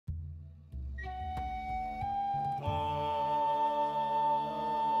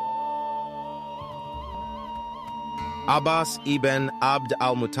Abbas ibn Abd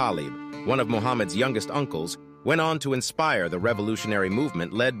al-Muttalib, one of Muhammad's youngest uncles, went on to inspire the revolutionary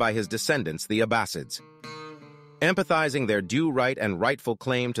movement led by his descendants, the Abbasids. Empathizing their due right and rightful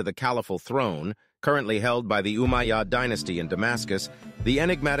claim to the caliphal throne, currently held by the Umayyad dynasty in Damascus, the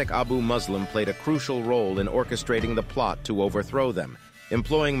enigmatic Abu Muslim played a crucial role in orchestrating the plot to overthrow them,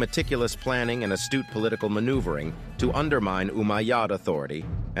 employing meticulous planning and astute political maneuvering to undermine Umayyad authority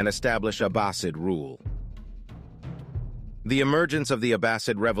and establish Abbasid rule. The emergence of the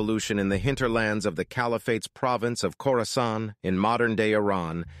Abbasid Revolution in the hinterlands of the Caliphate's province of Khorasan in modern-day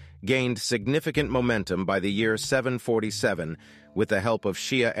Iran gained significant momentum by the year 747 with the help of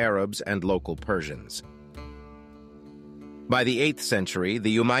Shia Arabs and local Persians. By the 8th century,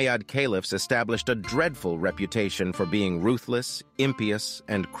 the Umayyad Caliphs established a dreadful reputation for being ruthless, impious,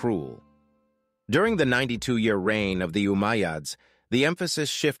 and cruel. During the 92-year reign of the Umayyads, the emphasis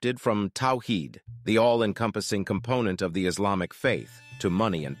shifted from Tawheed, the all-encompassing component of the Islamic faith, to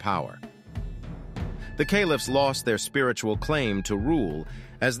money and power. The caliphs lost their spiritual claim to rule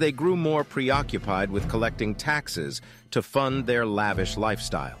as they grew more preoccupied with collecting taxes to fund their lavish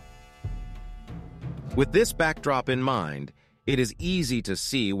lifestyle. With this backdrop in mind, it is easy to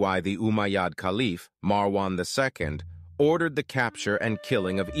see why the Umayyad Caliph, Marwan II, ordered the capture and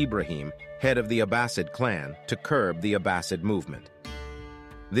killing of Ibrahim, head of the Abbasid clan, to curb the Abbasid movement.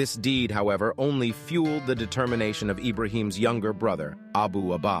 This deed, however, only fueled the determination of Ibrahim's younger brother,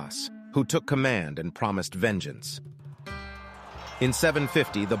 Abu Abbas, who took command and promised vengeance. In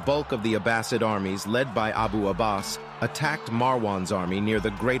 750, the bulk of the Abbasid armies, led by Abu Abbas, attacked Marwan's army near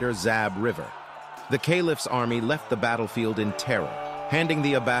the Greater Zab River. The Caliph's army left the battlefield in terror, handing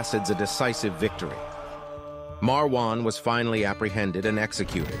the Abbasids a decisive victory. Marwan was finally apprehended and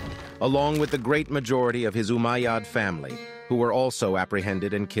executed, along with the great majority of his Umayyad family, who were also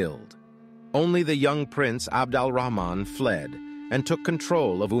apprehended and killed. Only the young prince Abd al-Rahman fled and took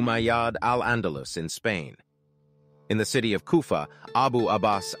control of Umayyad al-Andalus in Spain. In the city of Kufa, Abu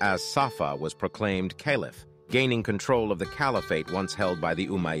Abbas as-Safa was proclaimed caliph, gaining control of the caliphate once held by the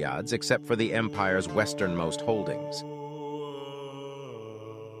Umayyads except for the empire's westernmost holdings.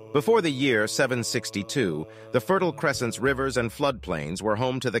 Before the year 762, the Fertile Crescent's rivers and floodplains were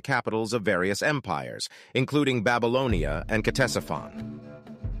home to the capitals of various empires, including Babylonia and Ctesiphon.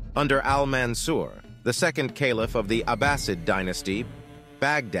 Under Al-Mansur, the second caliph of the Abbasid dynasty,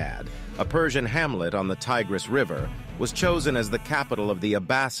 Baghdad, a Persian hamlet on the Tigris River, was chosen as the capital of the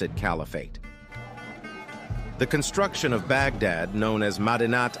Abbasid Caliphate. The construction of Baghdad, known as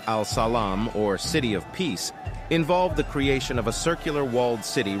Madinat al-Salam, or City of Peace, involved the creation of a circular walled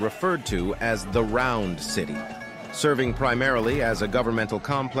city referred to as the Round City. Serving primarily as a governmental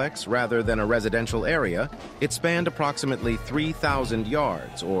complex rather than a residential area, it spanned approximately 3,000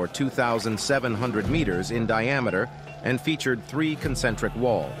 yards, or 2,700 meters in diameter, and featured 3 concentric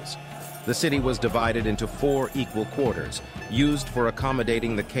walls. The city was divided into 4 equal quarters, used for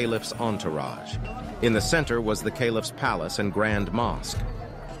accommodating the caliph's entourage. In the center was the caliph's palace and grand mosque.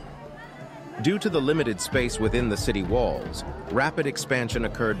 Due to the limited space within the city walls, rapid expansion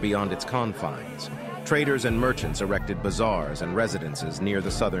occurred beyond its confines. Traders and merchants erected bazaars and residences near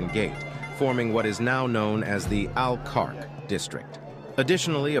the southern gate, forming what is now known as the Al-Kark district.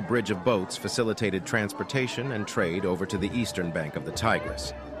 Additionally, a bridge of boats facilitated transportation and trade over to the eastern bank of the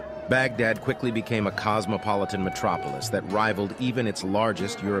Tigris. Baghdad quickly became a cosmopolitan metropolis that rivaled even its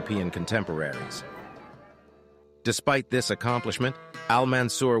largest European contemporaries. Despite this accomplishment,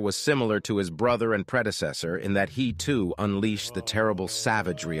 Al-Mansur was similar to his brother and predecessor in that he too unleashed the terrible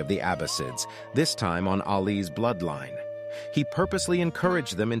savagery of the Abbasids, this time on Ali's bloodline. He purposely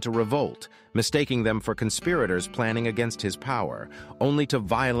encouraged them into revolt, mistaking them for conspirators planning against his power, only to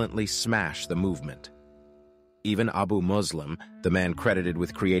violently smash the movement. Even Abu Muslim, the man credited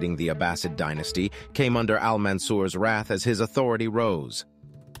with creating the Abbasid dynasty, came under Al-Mansur's wrath as his authority rose.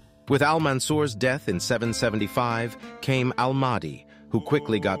 With Al-Mansur's death in 775 came Al-Mahdi, who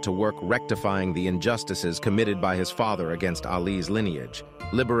quickly got to work rectifying the injustices committed by his father against Ali's lineage,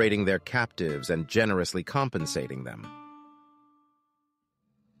 liberating their captives and generously compensating them.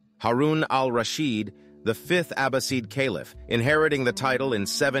 Harun al-Rashid, the 5th Abbasid Caliph, inheriting the title in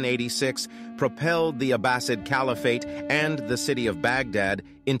 786, propelled the Abbasid Caliphate and the city of Baghdad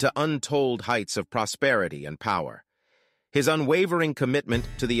into untold heights of prosperity and power. His unwavering commitment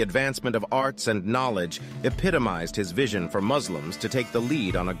to the advancement of arts and knowledge epitomized his vision for Muslims to take the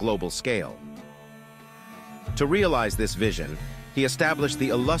lead on a global scale. To realize this vision, he established the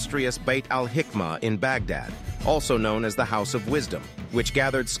illustrious Beit al-Hikmah in Baghdad, also known as the House of Wisdom, which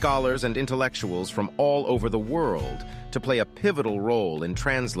gathered scholars and intellectuals from all over the world to play a pivotal role in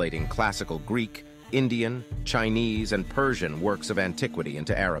translating classical Greek, Indian, Chinese, and Persian works of antiquity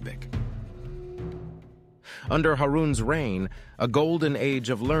into Arabic. Under Harun's reign, a golden age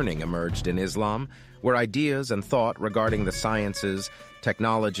of learning emerged in Islam, where ideas and thought regarding the sciences,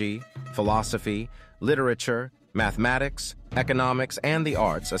 technology, philosophy, literature, mathematics, economics, and the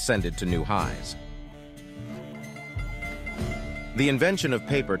arts ascended to new highs. The invention of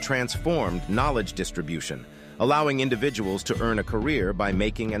paper transformed knowledge distribution, allowing individuals to earn a career by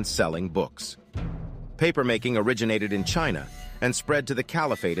making and selling books. Papermaking originated in China and spread to the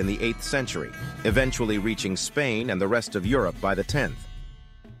Caliphate in the 8th century, eventually reaching Spain and the rest of Europe by the 10th.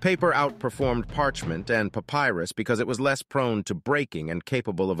 Paper outperformed parchment and papyrus because it was less prone to breaking and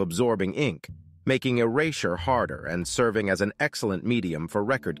capable of absorbing ink, making erasure harder and serving as an excellent medium for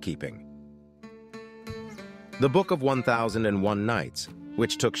record-keeping. The Book of 1001 Nights,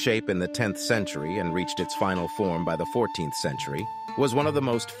 which took shape in the 10th century and reached its final form by the 14th century, was one of the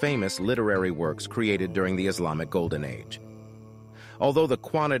most famous literary works created during the Islamic Golden Age. Although the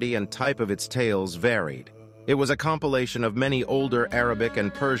quantity and type of its tales varied, it was a compilation of many older Arabic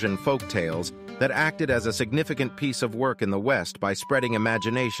and Persian folk tales that acted as a significant piece of work in the West by spreading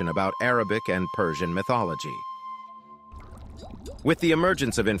imagination about Arabic and Persian mythology. With the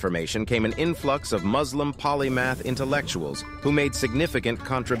emergence of information came an influx of Muslim polymath intellectuals who made significant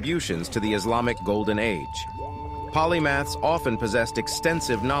contributions to the Islamic Golden Age. Polymaths often possessed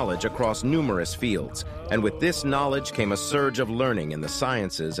extensive knowledge across numerous fields, and with this knowledge came a surge of learning in the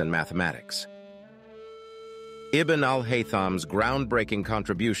sciences and mathematics. Ibn al-Haytham's groundbreaking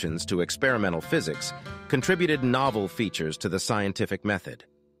contributions to experimental physics contributed novel features to the scientific method.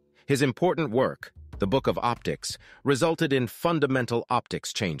 His important work, the Book of Optics, resulted in fundamental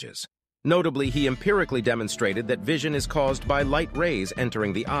optics changes. Notably, he empirically demonstrated that vision is caused by light rays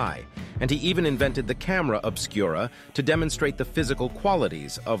entering the eye, and he even invented the camera obscura to demonstrate the physical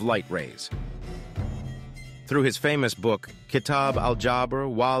qualities of light rays. Through his famous book, Kitab al-Jabr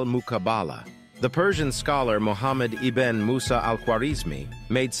wal-Muqabala, the Persian scholar Muhammad ibn Musa al-Khwarizmi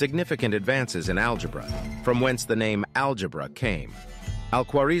made significant advances in algebra, from whence the name algebra came.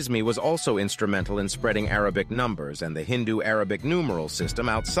 Al-Khwarizmi was also instrumental in spreading Arabic numbers and the Hindu-Arabic numeral system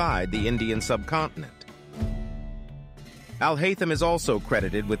outside the Indian subcontinent. Al-Haytham is also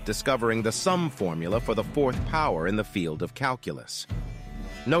credited with discovering the sum formula for the fourth power in the field of calculus.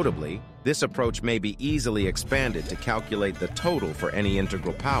 Notably, this approach may be easily expanded to calculate the total for any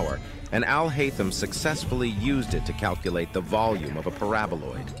integral power, and Al-Haytham successfully used it to calculate the volume of a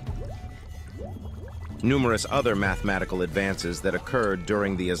paraboloid. Numerous other mathematical advances that occurred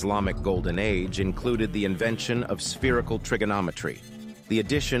during the Islamic Golden Age included the invention of spherical trigonometry, the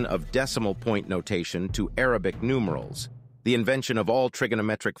addition of decimal point notation to Arabic numerals, the invention of all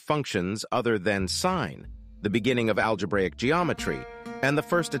trigonometric functions other than sine, the beginning of algebraic geometry, and the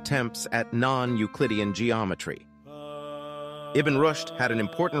first attempts at non-Euclidean geometry. Ibn Rushd had an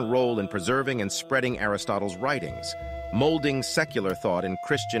important role in preserving and spreading Aristotle's writings, molding secular thought in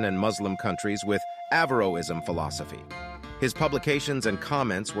Christian and Muslim countries with Averroism philosophy. His publications and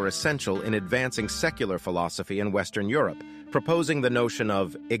comments were essential in advancing secular philosophy in Western Europe, proposing the notion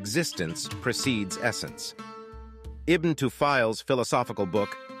of existence precedes essence. Ibn Tufail's philosophical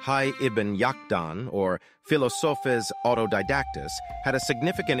book, Hay ibn Yaqdan, or Philosophes Autodidactus, had a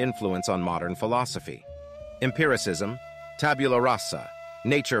significant influence on modern philosophy. Empiricism, tabula rasa,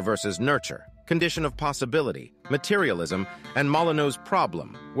 nature versus nurture, condition of possibility, materialism, and Molyneux's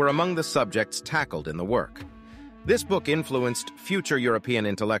problem were among the subjects tackled in the work. This book influenced future European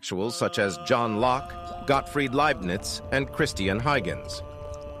intellectuals such as John Locke, Gottfried Leibniz, and Christian Huygens.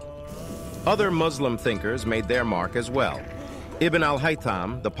 Other Muslim thinkers made their mark as well. Ibn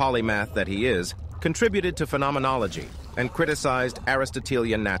al-Haytham, the polymath that he is, contributed to phenomenology and criticized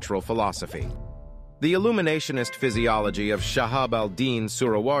Aristotelian natural philosophy. The illuminationist physiology of Shahab al-Din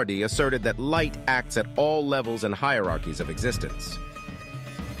Suhrawardi asserted that light acts at all levels and hierarchies of existence.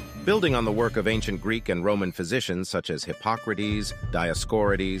 Building on the work of ancient Greek and Roman physicians such as Hippocrates,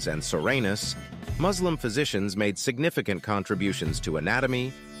 Dioscorides, and Soranus, Muslim physicians made significant contributions to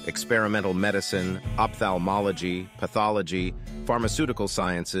anatomy, experimental medicine, ophthalmology, pathology, pharmaceutical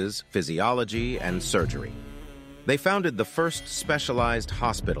sciences, physiology, and surgery. They founded the first specialized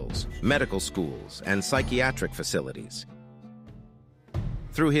hospitals, medical schools, and psychiatric facilities.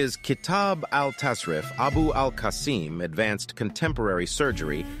 Through his Kitab al-Tasrif, Abu al-Qasim advanced contemporary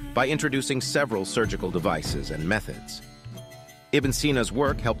surgery by introducing several surgical devices and methods. Ibn Sina's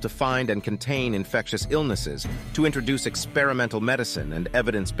work helped to find and contain infectious illnesses, to introduce experimental medicine and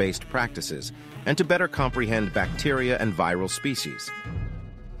evidence-based practices, and to better comprehend bacteria and viral species.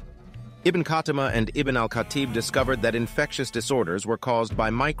 Ibn Khatama and Ibn al-Khatib discovered that infectious disorders were caused by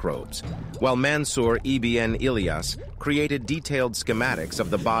microbes, while Mansur ibn Ilyas created detailed schematics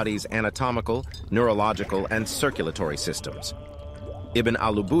of the body's anatomical, neurological, and circulatory systems. Ibn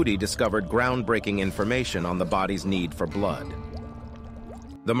al-Ubudi discovered groundbreaking information on the body's need for blood.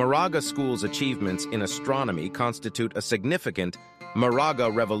 The Moraga school's achievements in astronomy constitute a significant Moraga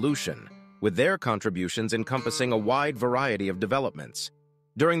Revolution, with their contributions encompassing a wide variety of developments.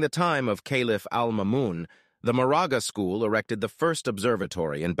 During the time of Caliph al-Mamun, the Moraga school erected the first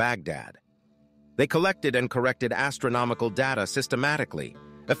observatory in Baghdad. They collected and corrected astronomical data systematically,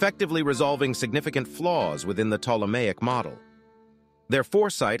 effectively resolving significant flaws within the Ptolemaic model. Their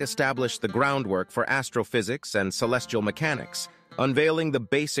foresight established the groundwork for astrophysics and celestial mechanics, unveiling the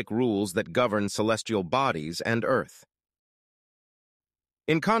basic rules that govern celestial bodies and Earth.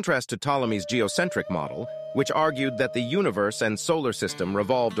 In contrast to Ptolemy's geocentric model, which argued that the universe and solar system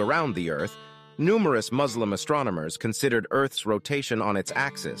revolved around the Earth, numerous Muslim astronomers considered Earth's rotation on its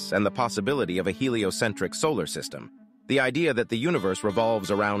axis and the possibility of a heliocentric solar system, the idea that the universe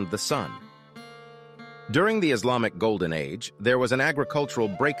revolves around the sun. During the Islamic Golden Age, there was an agricultural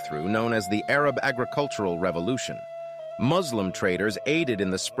breakthrough known as the Arab Agricultural Revolution. Muslim traders aided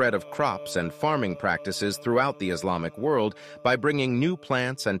in the spread of crops and farming practices throughout the Islamic world by bringing new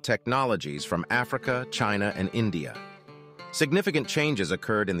plants and technologies from Africa, China, and India. Significant changes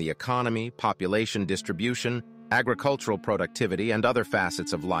occurred in the economy, population distribution, agricultural productivity, and other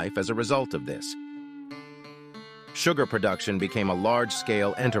facets of life as a result of this. Sugar production became a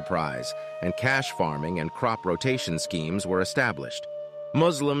large-scale enterprise, and cash farming and crop rotation schemes were established.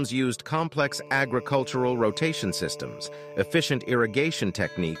 Muslims used complex agricultural rotation systems, efficient irrigation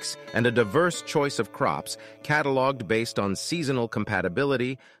techniques, and a diverse choice of crops cataloged based on seasonal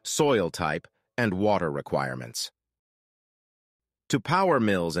compatibility, soil type, and water requirements. To power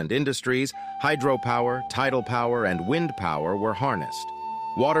mills and industries, hydropower, tidal power, and wind power were harnessed.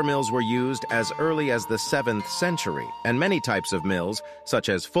 Water mills were used as early as the 7th century, and many types of mills, such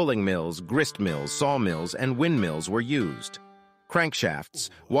as fulling mills, grist mills, sawmills, and windmills were used. Crankshafts,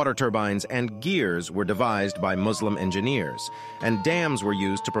 water turbines, and gears were devised by Muslim engineers, and dams were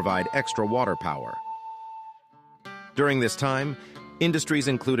used to provide extra water power. During this time, industries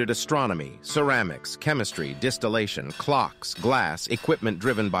included astronomy, ceramics, chemistry, distillation, clocks, glass, equipment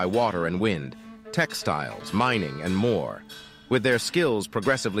driven by water and wind, textiles, mining, and more, with their skills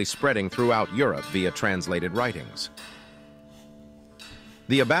progressively spreading throughout Europe via translated writings.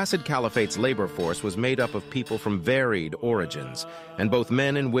 The Abbasid Caliphate's labor force was made up of people from varied origins, and both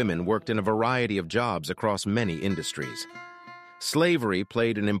men and women worked in a variety of jobs across many industries. Slavery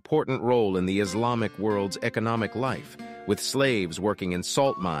played an important role in the Islamic world's economic life, with slaves working in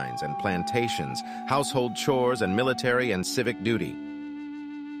salt mines and plantations, household chores, and military and civic duty.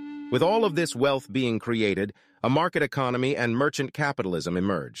 With all of this wealth being created, a market economy and merchant capitalism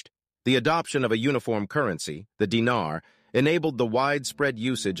emerged. The adoption of a uniform currency, the dinar, enabled the widespread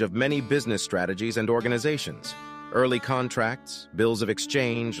usage of many business strategies and organizations. Early contracts, bills of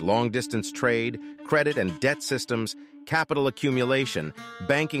exchange, long-distance trade, credit and debt systems, capital accumulation,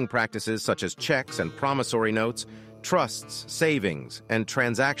 banking practices such as checks and promissory notes, trusts, savings, and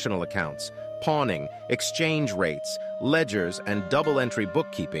transactional accounts, pawning, exchange rates, ledgers, and double-entry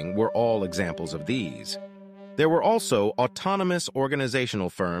bookkeeping were all examples of these. There were also autonomous organizational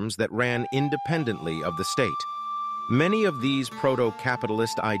firms that ran independently of the state. Many of these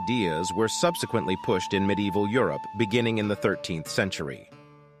proto-capitalist ideas were subsequently pushed in medieval Europe, beginning in the 13th century.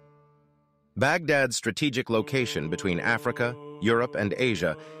 Baghdad's strategic location between Africa, Europe, and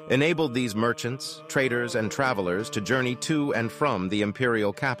Asia enabled these merchants, traders, and travelers to journey to and from the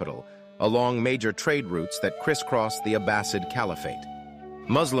imperial capital, along major trade routes that crisscrossed the Abbasid Caliphate.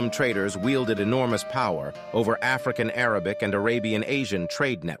 Muslim traders wielded enormous power over African, Arabic, and Arabian-Asian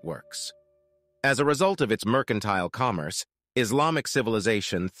trade networks. As a result of its mercantile commerce, Islamic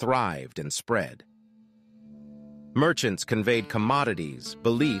civilization thrived and spread. Merchants conveyed commodities,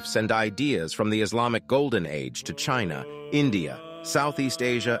 beliefs, and ideas from the Islamic Golden Age to China, India, Southeast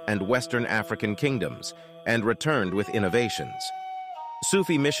Asia, and Western African kingdoms, and returned with innovations.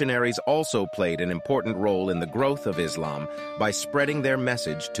 Sufi missionaries also played an important role in the growth of Islam by spreading their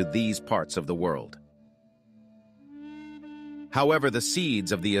message to these parts of the world. However, the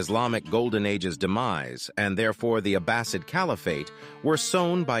seeds of the Islamic Golden Age's demise, and therefore the Abbasid Caliphate, were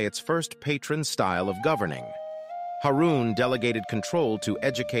sown by its first patron's style of governing. Harun delegated control to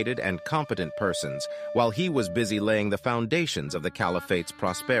educated and competent persons, while he was busy laying the foundations of the Caliphate's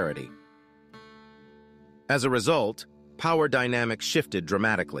prosperity. As a result, power dynamics shifted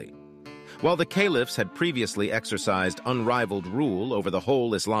dramatically. While the caliphs had previously exercised unrivaled rule over the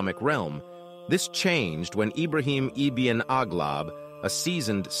whole Islamic realm, this changed when Ibrahim ibn Aghlab, a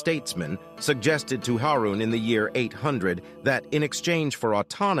seasoned statesman, suggested to Harun in the year 800 that in exchange for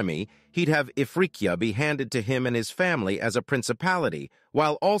autonomy, he'd have Ifriqiya be handed to him and his family as a principality,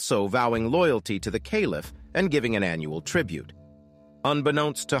 while also vowing loyalty to the caliph and giving an annual tribute.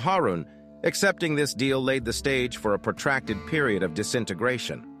 Unbeknownst to Harun, accepting this deal laid the stage for a protracted period of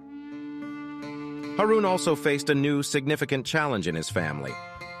disintegration. Harun also faced a new significant challenge in his family,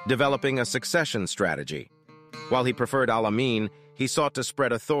 developing a succession strategy. While he preferred Al-Amin, he sought to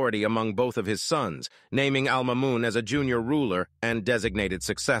spread authority among both of his sons, naming Al-Mamun as a junior ruler and designated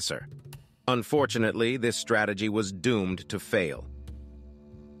successor. Unfortunately, this strategy was doomed to fail.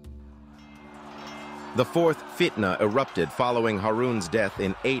 The Fourth Fitna erupted following Harun's death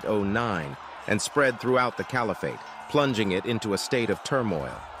in 809 and spread throughout the caliphate, plunging it into a state of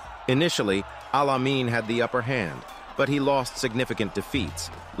turmoil. Initially, Al-Amin had the upper hand, but he lost significant defeats,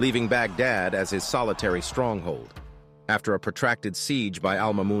 leaving Baghdad as his solitary stronghold. After a protracted siege by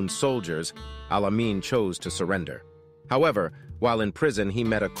Al-Mamun's soldiers, Al-Amin chose to surrender. However, while in prison, he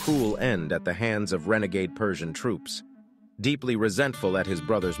met a cruel end at the hands of renegade Persian troops. Deeply resentful at his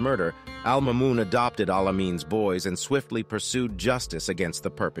brother's murder, Al-Mamun adopted Al-Amin's boys and swiftly pursued justice against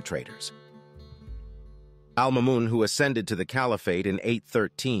the perpetrators. Al-Mamun, who ascended to the caliphate in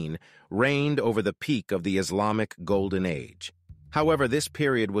 813, reigned over the peak of the Islamic Golden Age. However, this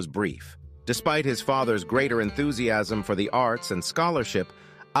period was brief. Despite his father's greater enthusiasm for the arts and scholarship,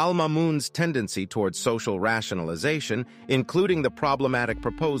 Al-Mamun's tendency towards social rationalization, including the problematic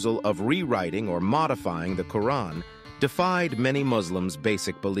proposal of rewriting or modifying the Quran, defied many Muslims'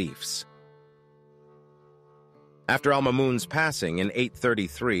 basic beliefs. After Al-Mamun's passing in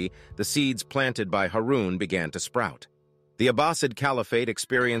 833, the seeds planted by Harun began to sprout. The Abbasid Caliphate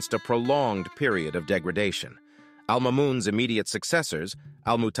experienced a prolonged period of degradation. Al-Mamun's immediate successors,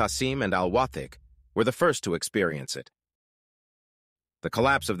 Al-Mutasim and Al-Wathiq, were the first to experience it. The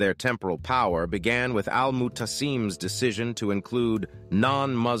collapse of their temporal power began with Al-Mutasim's decision to include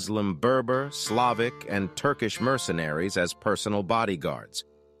non-Muslim Berber, Slavic, and Turkish mercenaries as personal bodyguards.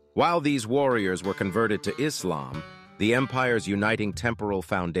 While these warriors were converted to Islam, the empire's uniting temporal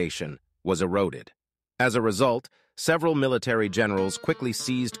foundation was eroded. As a result, several military generals quickly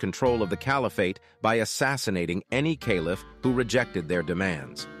seized control of the caliphate by assassinating any caliph who rejected their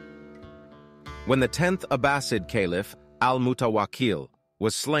demands. When the 10th Abbasid Caliph, Al-Mutawakkil,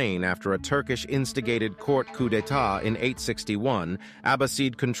 was slain after a Turkish-instigated court coup d'etat in 861,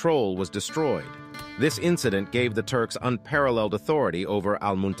 Abbasid control was destroyed. This incident gave the Turks unparalleled authority over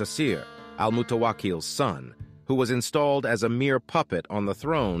Al-Muntasir, Al-Mutawakkil's son, who was installed as a mere puppet on the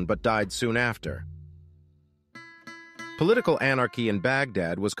throne but died soon after. Political anarchy in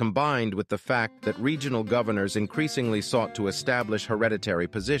Baghdad was combined with the fact that regional governors increasingly sought to establish hereditary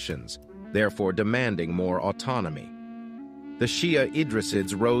positions, therefore demanding more autonomy. The Shia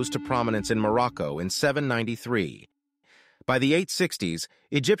Idrisids rose to prominence in Morocco in 793. By the 860s,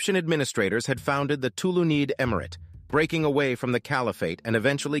 Egyptian administrators had founded the Tulunid Emirate, breaking away from the caliphate and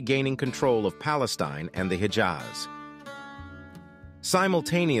eventually gaining control of Palestine and the Hijaz.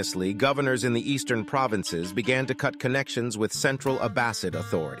 Simultaneously, governors in the eastern provinces began to cut connections with central Abbasid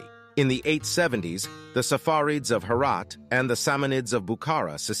authority. In the 870s, the Safarids of Herat and the Samanids of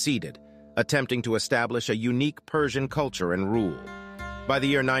Bukhara seceded, attempting to establish a unique Persian culture and rule. By the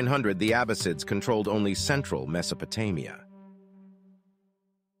year 900, the Abbasids controlled only central Mesopotamia.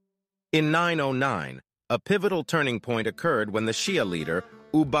 In 909, a pivotal turning point occurred when the Shia leader,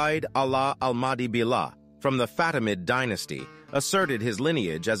 Ubayd Allah al-Mahdi Billah, from the Fatimid dynasty, asserted his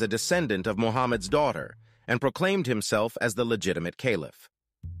lineage as a descendant of Muhammad's daughter and proclaimed himself as the legitimate caliph.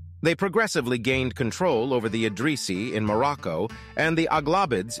 They progressively gained control over the Idrisi in Morocco and the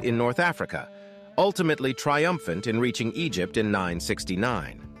Aghlabids in North Africa, ultimately triumphant in reaching Egypt in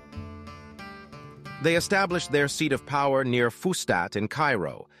 969. They established their seat of power near Fustat in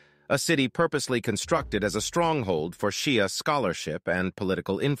Cairo, a city purposely constructed as a stronghold for Shia scholarship and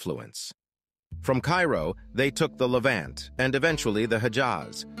political influence. From Cairo, they took the Levant and eventually the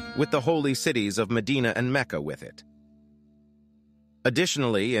Hijaz, with the holy cities of Medina and Mecca with it.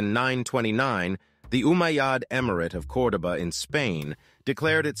 Additionally, in 929, the Umayyad Emirate of Cordoba in Spain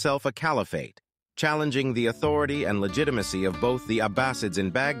declared itself a caliphate, challenging the authority and legitimacy of both the Abbasids in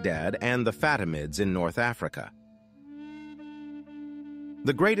Baghdad and the Fatimids in North Africa.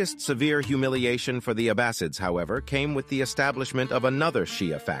 The greatest severe humiliation for the Abbasids, however, came with the establishment of another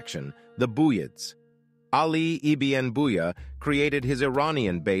Shia faction, the Buyids. Ali ibn Buya created his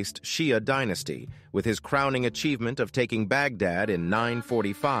Iranian-based Shia dynasty, with his crowning achievement of taking Baghdad in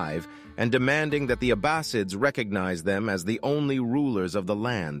 945 and demanding that the Abbasids recognize them as the only rulers of the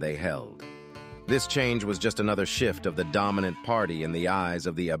land they held. This change was just another shift of the dominant party in the eyes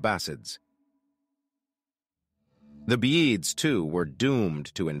of the Abbasids. The Buyids, too, were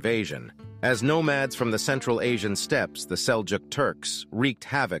doomed to invasion. As nomads from the Central Asian steppes, the Seljuk Turks wreaked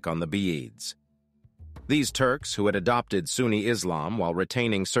havoc on the Buyids. These Turks, who had adopted Sunni Islam while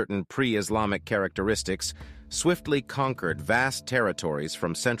retaining certain pre-Islamic characteristics, swiftly conquered vast territories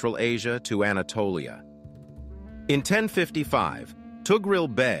from Central Asia to Anatolia. In 1055,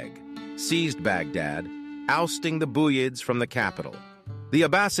 Tughril Beg seized Baghdad, ousting the Buyids from the capital. The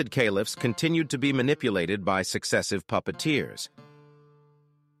Abbasid caliphs continued to be manipulated by successive puppeteers.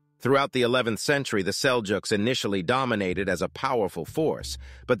 Throughout the 11th century, the Seljuks initially dominated as a powerful force,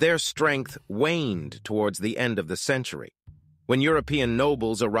 but their strength waned towards the end of the century. When European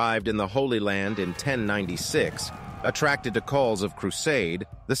nobles arrived in the Holy Land in 1096, attracted to calls of crusade,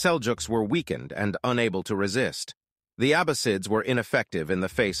 the Seljuks were weakened and unable to resist. The Abbasids were ineffective in the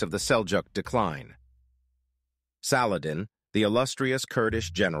face of the Seljuk decline. Saladin, the illustrious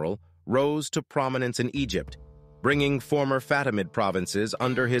Kurdish general, rose to prominence in Egypt, bringing former Fatimid provinces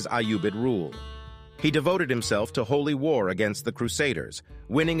under his Ayyubid rule. He devoted himself to holy war against the Crusaders,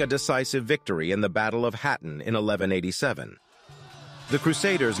 winning a decisive victory in the Battle of Hattin in 1187. The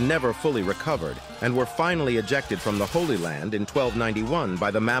Crusaders never fully recovered and were finally ejected from the Holy Land in 1291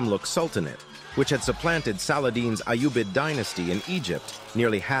 by the Mamluk Sultanate, which had supplanted Saladin's Ayyubid dynasty in Egypt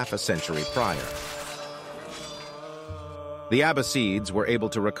nearly half a century prior. The Abbasids were able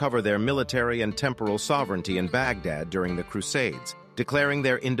to recover their military and temporal sovereignty in Baghdad during the Crusades, declaring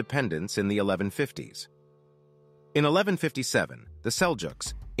their independence in the 1150s. In 1157, the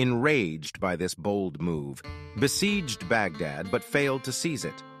Seljuks, enraged by this bold move, besieged Baghdad but failed to seize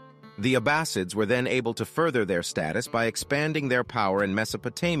it. The Abbasids were then able to further their status by expanding their power in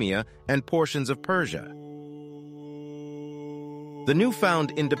Mesopotamia and portions of Persia. The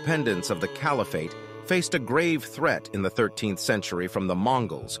newfound independence of the Caliphate faced a grave threat in the 13th century from the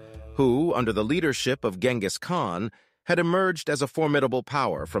Mongols, who, under the leadership of Genghis Khan, had emerged as a formidable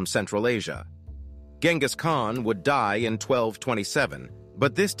power from Central Asia. Genghis Khan would die in 1227,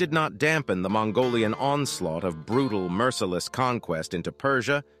 but this did not dampen the Mongolian onslaught of brutal, merciless conquest into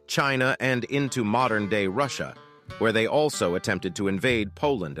Persia, China, and into modern-day Russia, where they also attempted to invade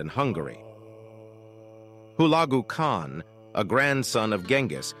Poland and Hungary. Hulagu Khan, a grandson of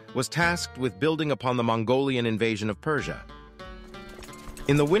Genghis, was tasked with building upon the Mongolian invasion of Persia.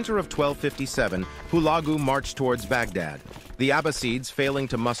 In the winter of 1257, Hulagu marched towards Baghdad, the Abbasids failing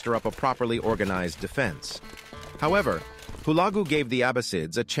to muster up a properly organized defense. However, Hulagu gave the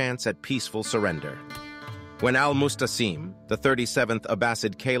Abbasids a chance at peaceful surrender. When al-Mustasim, the 37th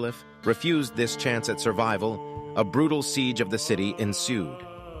Abbasid Caliph, refused this chance at survival, a brutal siege of the city ensued.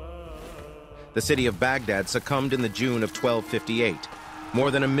 The city of Baghdad succumbed in the June of 1258.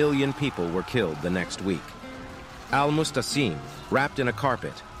 More than 1 million people were killed the next week. Al-Mustasim, wrapped in a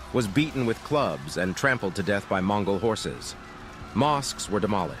carpet, was beaten with clubs and trampled to death by Mongol horses. Mosques were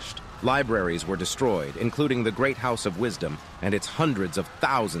demolished. Libraries were destroyed, including the Great House of Wisdom and its hundreds of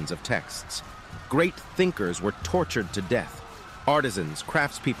thousands of texts. Great thinkers were tortured to death. Artisans,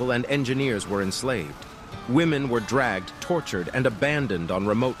 craftspeople, and engineers were enslaved. Women were dragged, tortured, and abandoned on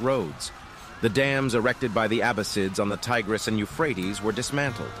remote roads. The dams erected by the Abbasids on the Tigris and Euphrates were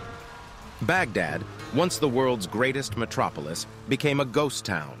dismantled. Baghdad, once the world's greatest metropolis, became a ghost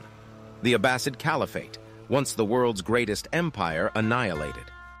town. The Abbasid Caliphate, once the world's greatest empire, annihilated.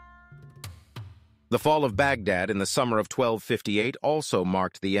 The fall of Baghdad in the summer of 1258 also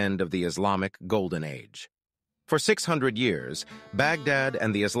marked the end of the Islamic Golden Age. For 600 years, Baghdad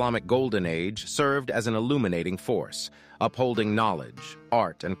and the Islamic Golden Age served as an illuminating force, upholding knowledge,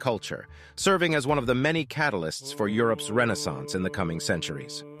 art, and culture, serving as one of the many catalysts for Europe's Renaissance in the coming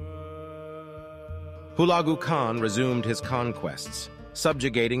centuries. Hulagu Khan resumed his conquests,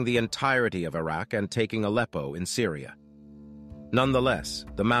 subjugating the entirety of Iraq and taking Aleppo in Syria. Nonetheless,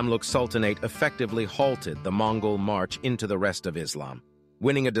 the Mamluk Sultanate effectively halted the Mongol march into the rest of Islam,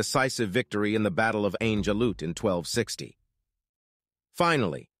 winning a decisive victory in the Battle of Ain Jalut in 1260.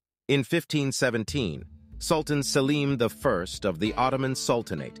 Finally, in 1517, Sultan Selim I of the Ottoman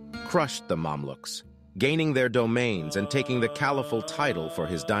Sultanate crushed the Mamluks, gaining their domains and taking the caliphal title for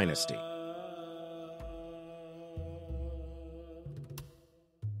his dynasty.